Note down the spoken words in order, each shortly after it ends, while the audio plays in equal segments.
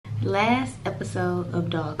Last episode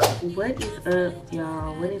of Dog Club. What is up,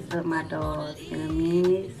 y'all? What is up, my dogs? In a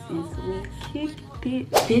minute since we kicked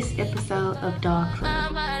it. This episode of Dog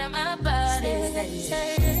Club.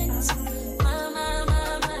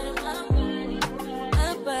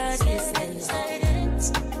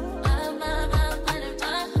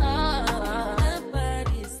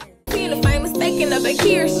 Making up a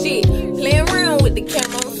here shit, playing around with the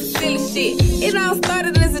camera, silly shit. It all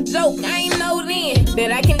started as a joke. I ain't know then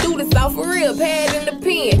that I can do this all for real. Pad in the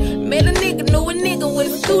pen. Met a nigga, knew a nigga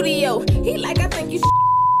with a studio. He like, I think you.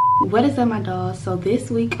 What is up, my dogs? So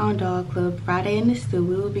this week on Dog Club, Friday in the Stew,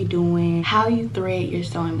 we will be doing how you thread your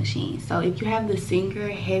sewing machine. So if you have the Singer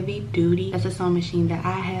Heavy Duty, that's a sewing machine that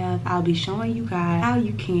I have, I'll be showing you guys how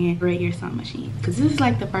you can thread your sewing machine, because this is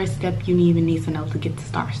like the first step you even need to know to get to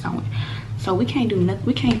start sewing. So we can't do nothing,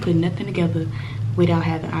 we can't put nothing together without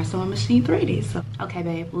having our sewing machine threaded. So okay,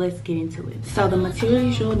 babe, let's get into it. So the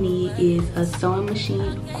materials you'll need is a sewing machine,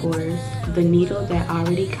 of course, the needle that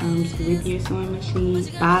already comes with your sewing machine,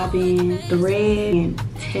 bobbin, thread, and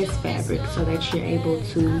test fabric so that you're able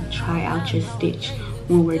to try out your stitch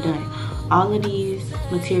when we're done. All of these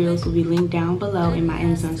materials will be linked down below in my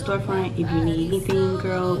Amazon storefront. If you need anything,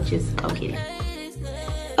 girl, just go get it.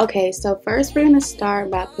 Okay, so first we're gonna start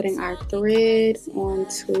by putting our thread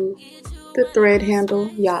onto the thread handle.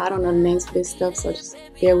 Y'all, I don't know the names of this stuff, so just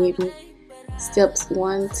bear with me. Steps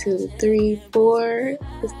 1, 2, 3, 4.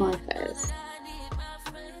 It's going fast.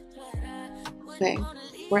 Okay,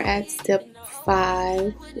 we're at step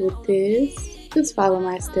 5 with this. Just follow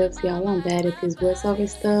my steps, y'all. I'm bad at this voiceover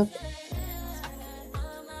stuff.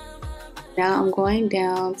 Now I'm going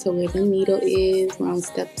down to where the needle is. We're on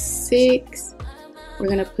step 6. We're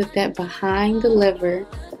gonna put that behind the lever.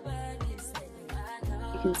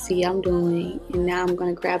 You can see I'm doing, and now I'm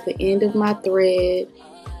gonna grab the end of my thread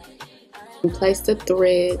and place the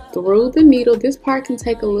thread through the needle. This part can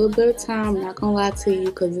take a little bit of time, I'm not gonna lie to you,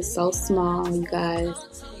 because it's so small, you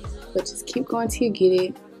guys. But just keep going till you get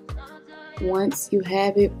it. Once you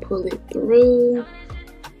have it, pull it through.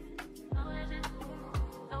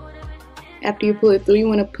 After you pull it through, you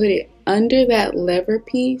wanna put it under that lever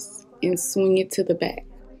piece and swing it to the back,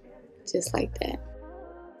 just like that.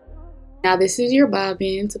 Now this is your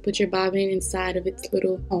bobbin. To put your bobbin inside of its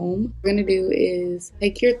little home, what we're gonna do is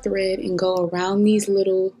take your thread and go around these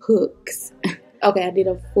little hooks. Okay, I did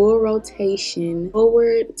a full rotation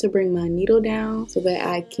forward to bring my needle down so that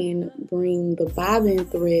I can bring the bobbin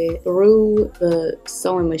thread through the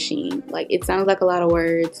sewing machine. Like, it sounds like a lot of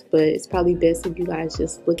words, but it's probably best if you guys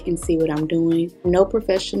just look and see what I'm doing. I'm no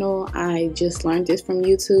professional. I just learned this from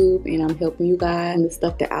YouTube and I'm helping you guys and the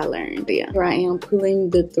stuff that I learned. Yeah, here I am pulling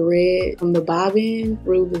the thread from the bobbin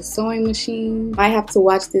through the sewing machine. I have to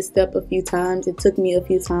watch this step a few times. It took me a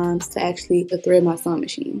few times to actually thread my sewing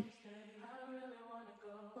machine.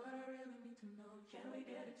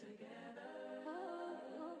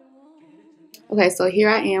 Okay, so here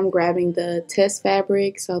I am grabbing the test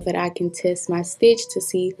fabric so that I can test my stitch to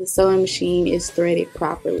see if the sewing machine is threaded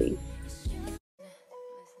properly.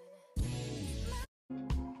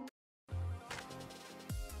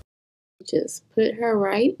 Just put her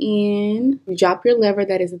right in. You drop your lever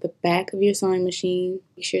that is at the back of your sewing machine.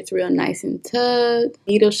 Make sure it's real nice and tugged.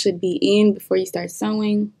 Needle should be in before you start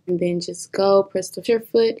sewing. And then just go press your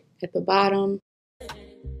foot at the bottom.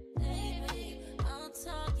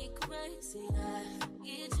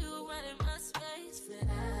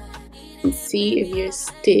 And see if your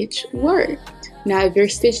stitch worked. Now if your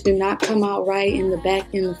stitch do not come out right in the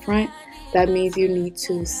back and the front, that means you need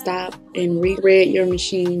to stop and re-thread your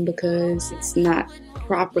machine because it's not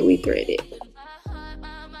properly threaded.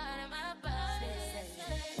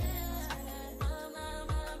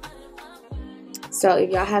 So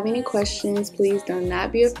if y'all have any questions, please do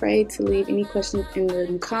not be afraid to leave any questions in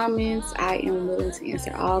the comments. I am willing to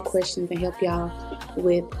answer all questions and help y'all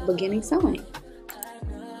with beginning sewing.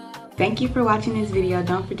 Thank you for watching this video.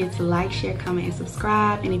 Don't forget to like, share, comment, and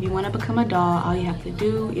subscribe. And if you want to become a doll, all you have to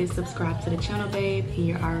do is subscribe to the channel, babe, and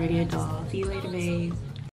you're already a doll. See you later, babe.